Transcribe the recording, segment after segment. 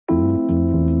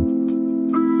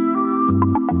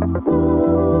SONOS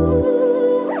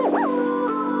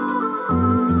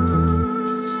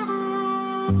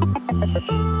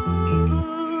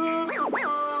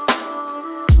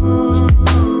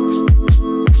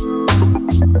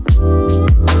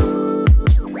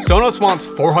wants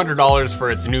 $400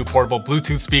 for its new portable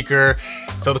Bluetooth speaker,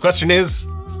 so the question is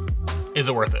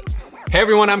it worth it? Hey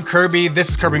everyone, I'm Kirby, this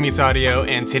is Kirby Meets Audio,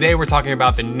 and today we're talking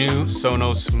about the new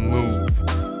SONOS Move.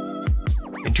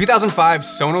 In 2005,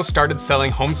 SONOS started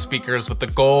selling home speakers with the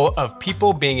goal of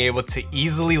people being able to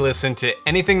easily listen to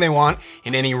anything they want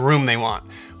in any room they want.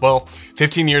 Well,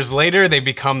 15 years later, they've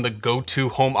become the go-to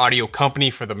home audio company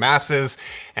for the masses,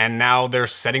 and now they're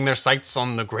setting their sights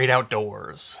on the great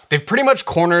outdoors. They've pretty much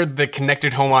cornered the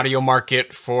connected home audio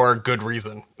market for good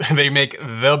reason. They make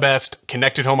the best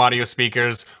connected home audio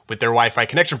speakers with their Wi-Fi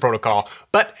connection protocol.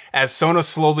 But as SONOS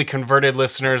slowly converted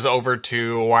listeners over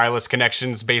to wireless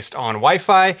connections based on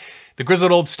Wi-Fi, the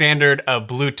grizzled old standard of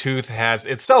Bluetooth has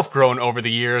itself grown over the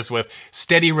years with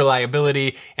steady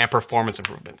reliability and performance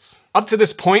improvements. Up to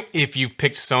this point, if you've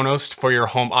picked SONOS for your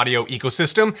home audio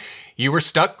ecosystem, you were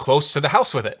stuck close to the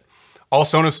house with it. All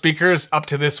SONOS speakers up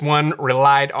to this one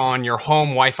relied on your home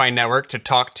Wi-Fi network to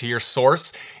talk to your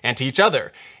source and to each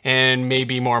other. And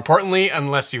maybe more importantly,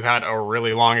 unless you had a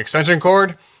really long extension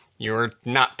cord, you're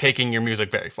not taking your music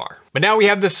very far. But now we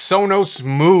have the SONOS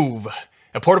Move,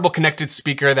 a portable connected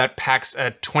speaker that packs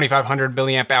a 2500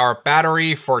 milliamp hour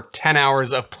battery for 10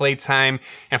 hours of playtime,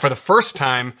 and for the first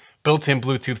time, built-in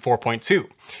Bluetooth 4.2.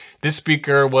 This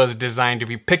speaker was designed to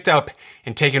be picked up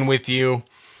and taken with you,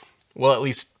 well, at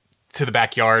least to the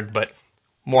backyard, but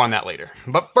more on that later.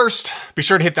 But first, be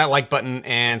sure to hit that like button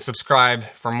and subscribe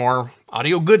for more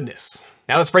audio goodness.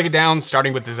 Now let's break it down,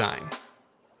 starting with design.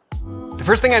 The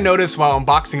first thing I noticed while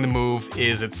unboxing the Move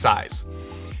is its size.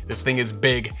 This thing is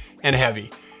big and heavy.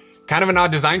 Kind of an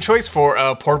odd design choice for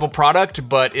a portable product,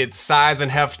 but its size and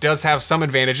heft does have some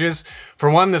advantages. For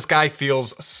one, this guy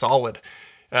feels solid.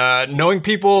 Knowing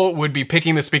people would be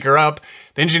picking the speaker up,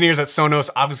 the engineers at SONOS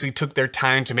obviously took their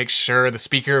time to make sure the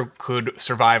speaker could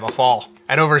survive a fall.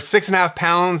 At over 6.5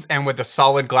 pounds and with a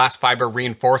solid glass fiber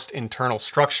reinforced internal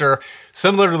structure,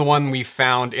 similar to the one we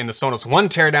found in the SONOS One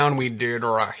teardown we did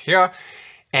right here,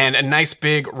 and a nice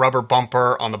big rubber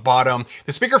bumper on the bottom,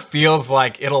 the speaker feels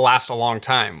like it'll last a long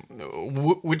time,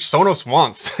 which SONOS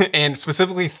wants, and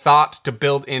specifically thought to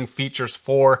build in features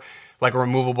for, like a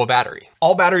removable battery.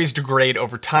 All batteries degrade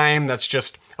over time, that's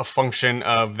just a function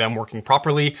of them working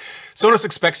properly. SONOS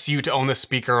expects you to own this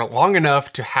speaker long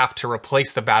enough to have to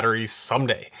replace the batteries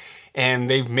someday, and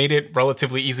they've made it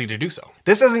relatively easy to do so.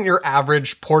 This isn't your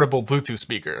average portable Bluetooth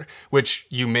speaker, which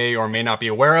you may or may not be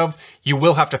aware of, you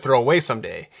will have to throw away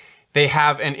someday. They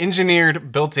have an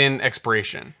engineered built-in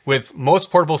expiration. With most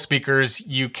portable speakers,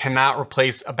 you cannot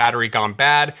replace a battery gone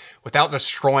bad without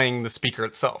destroying the speaker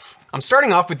itself. I'm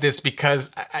starting off with this because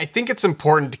I think it's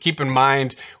important to keep in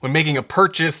mind when making a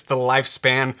purchase the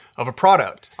lifespan of a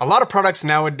product. A lot of products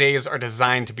nowadays are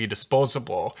designed to be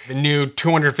disposable. The new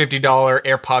 $250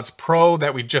 AirPods Pro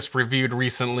that we just reviewed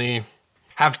recently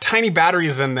have tiny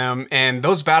batteries in them, and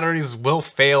those batteries will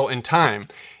fail in time.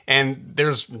 And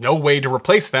there's no way to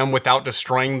replace them without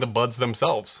destroying the buds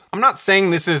themselves. I'm not saying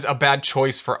this is a bad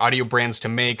choice for audio brands to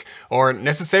make, or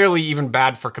necessarily even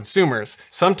bad for consumers.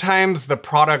 Sometimes the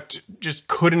product just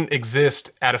couldn't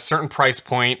exist at a certain price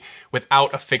point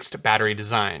without a fixed battery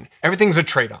design. Everything's a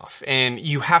trade-off, and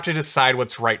you have to decide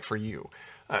what's right for you.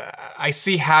 I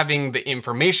see having the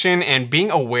information and being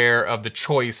aware of the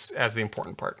choice as the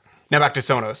important part. Now back to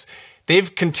SONOS.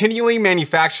 They've continually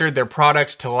manufactured their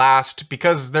products to last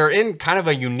because they're in kind of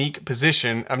a unique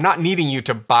position of not needing you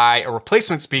to buy a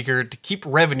replacement speaker to keep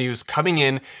revenues coming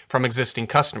in from existing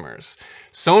customers.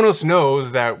 SONOS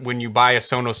knows that when you buy a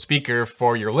SONOS speaker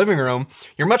for your living room,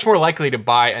 you're much more likely to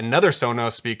buy another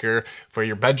SONOS speaker for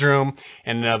your bedroom,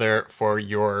 and another for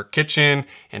your kitchen,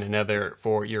 and another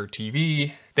for your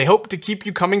TV. They hope to keep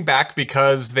you coming back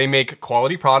because they make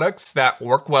quality products that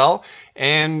work well,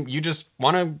 and you just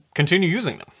want to continue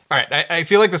using them. All right, I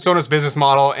feel like the SONOS business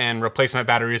model and replacement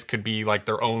batteries could be like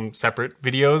their own separate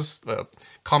videos.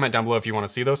 Comment down below if you want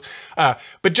to see those.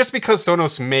 But just because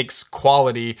SONOS makes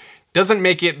quality doesn't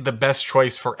make it the best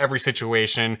choice for every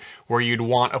situation where you'd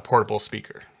want a portable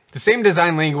speaker. The same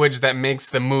design language that makes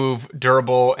the Move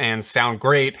durable and sound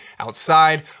great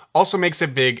outside also makes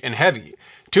it big and heavy.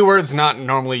 Two words not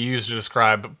normally used to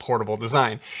describe portable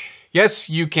design. Yes,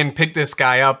 you can pick this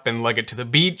guy up and lug it to the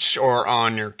beach or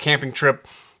on your camping trip,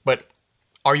 but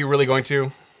are you really going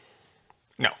to?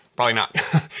 No, probably not.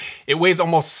 It weighs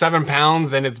almost 7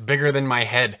 pounds and it's bigger than my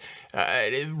head.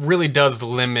 it really does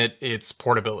limit its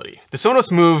portability. The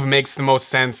SONOS Move makes the most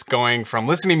sense going from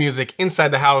listening to music inside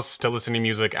the house to listening to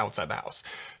music outside the house.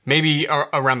 Maybe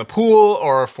around the pool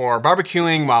or for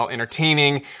barbecuing while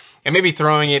entertaining, and maybe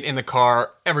throwing it in the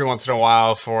car every once in a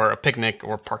while for a picnic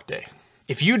or park day.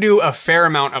 If you do a fair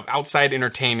amount of outside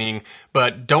entertaining,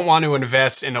 but don't want to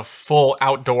invest in a full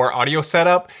outdoor audio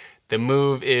setup, the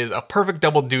Move is a perfect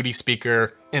double duty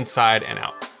speaker inside and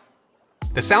out.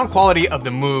 The sound quality of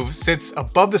the Move sits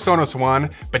above the Sonos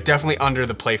One, but definitely under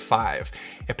the Play 5.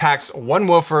 It packs one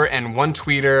woofer and one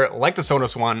tweeter like the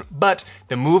Sonos One, but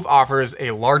the Move offers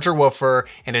a larger woofer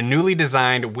and a newly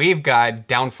designed waveguide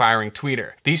downfiring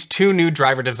tweeter. These two new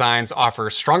driver designs offer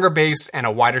stronger bass and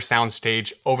a wider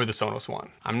soundstage over the Sonos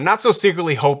One. I'm not so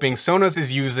secretly hoping Sonos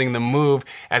is using the Move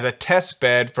as a test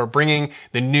bed for bringing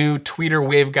the new tweeter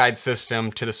waveguide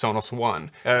system to the Sonos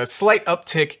One. A slight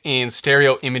uptick in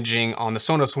stereo imaging on the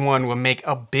Sonos One will make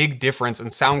a big difference in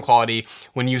sound quality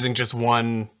when using just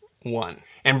one,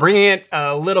 and bringing it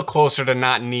a little closer to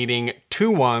not needing two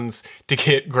ones to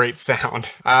get great sound.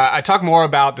 I talk more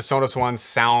about the Sonos One's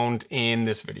sound in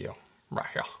this video, right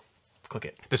here. Click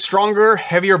it. The stronger,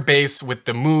 heavier bass with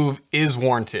the Move is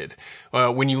warranted.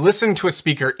 When you listen to a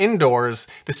speaker indoors,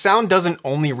 the sound doesn't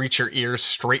only reach your ears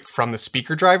straight from the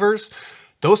speaker drivers.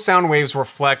 Those sound waves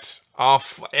reflect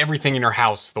off everything in your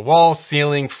house, the wall,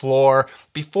 ceiling, floor,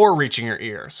 before reaching your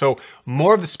ear. So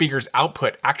more of the speaker's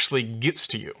output actually gets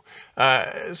to you.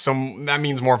 So that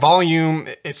means more volume,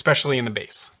 especially in the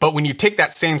bass. But when you take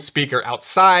that same speaker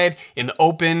outside, in the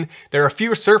open, there are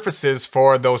fewer surfaces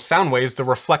for those sound waves to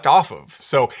reflect off of.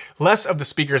 So less of the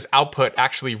speaker's output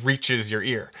actually reaches your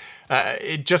ear.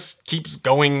 It just keeps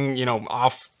going,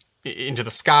 off into the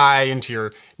sky, into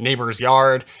your neighbor's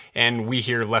yard, and we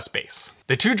hear less bass.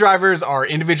 The two drivers are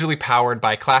individually powered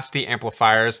by Class D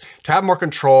amplifiers to have more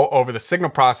control over the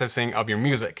signal processing of your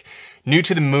music. New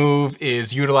to the Move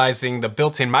is utilizing the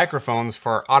built-in microphones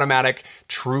for automatic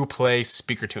True Play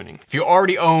speaker tuning. If you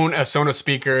already own a Sonos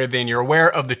speaker, then you're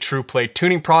aware of the True Play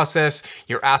tuning process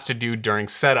you're asked to do during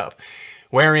setup,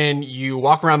 wherein you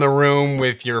walk around the room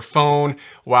with your phone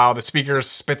while the speaker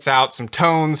spits out some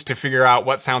tones to figure out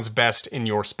what sounds best in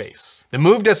your space. The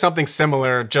Move does something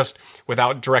similar, just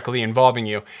without directly involving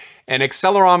you. An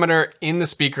accelerometer in the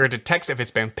speaker detects if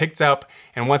it's been picked up,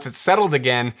 and once it's settled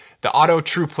again, the Auto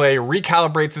True Play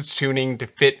recalibrates its tuning to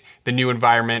fit the new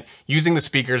environment using the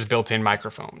speaker's built-in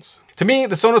microphones. To me,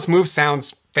 the Sonos Move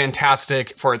sounds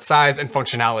fantastic for its size and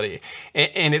functionality,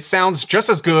 and it sounds just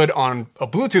as good on a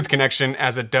Bluetooth connection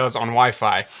as it does on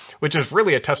Wi-Fi, which is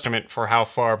really a testament for how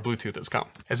far Bluetooth has come.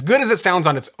 As good as it sounds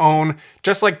on its own,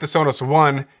 just like the Sonos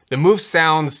One, the Move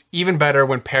sounds even better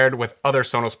when paired with other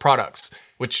Sonos products,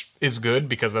 which is good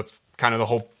because that's kind of the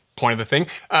whole point of the thing.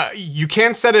 You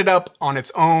can set it up on its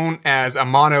own as a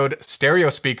monoed stereo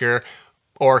speaker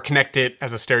or connect it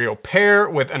as a stereo pair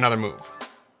with another Move.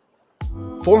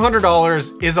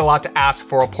 $400 is a lot to ask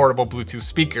for a portable Bluetooth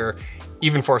speaker,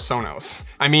 even for Sonos.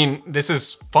 I mean, this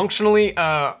is functionally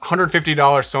a $150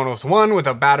 Sonos One with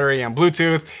a battery and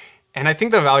Bluetooth, and I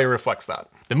think the value reflects that.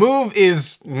 The Move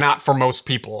is not for most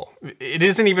people. It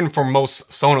isn't even for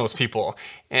most Sonos people,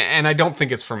 and I don't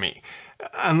think it's for me.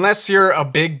 Unless you're a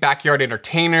big backyard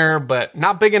entertainer, but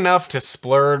not big enough to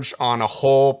splurge on a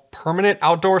whole permanent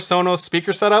outdoor Sonos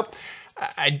speaker setup,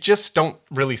 I just don't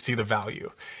really see the value.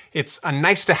 It's a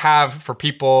nice to have for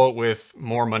people with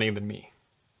more money than me.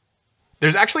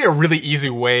 There's actually a really easy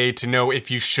way to know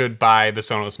if you should buy the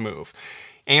Sonos Move.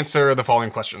 Answer the following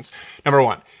questions. Number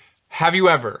one, have you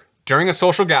ever, during a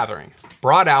social gathering,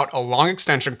 brought out a long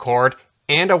extension cord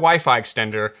and a Wi-Fi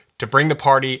extender to bring the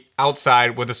party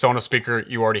outside with a Sonos speaker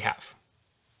you already have?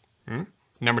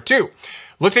 Number two,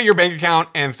 looked at your bank account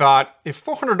and thought, if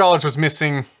 $400 was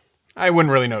missing, I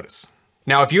wouldn't really notice.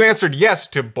 Now, if you answered yes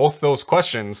to both those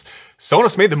questions,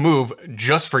 Sonos made the Move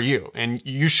just for you, and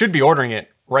you should be ordering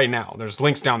it right now. There's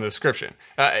links down in the description.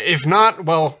 If not,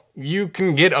 well, you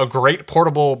can get a great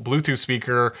portable Bluetooth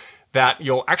speaker that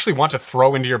you'll actually want to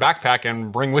throw into your backpack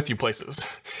and bring with you places.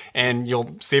 And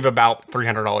you'll save about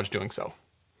 $300 doing so.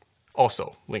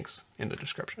 Also, links in the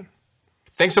description.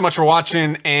 Thanks so much for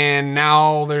watching, and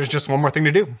now there's just one more thing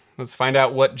to do. Let's find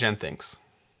out what Jen thinks.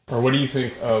 Or what do you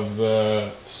think of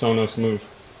the Sonos Move?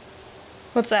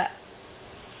 What's that?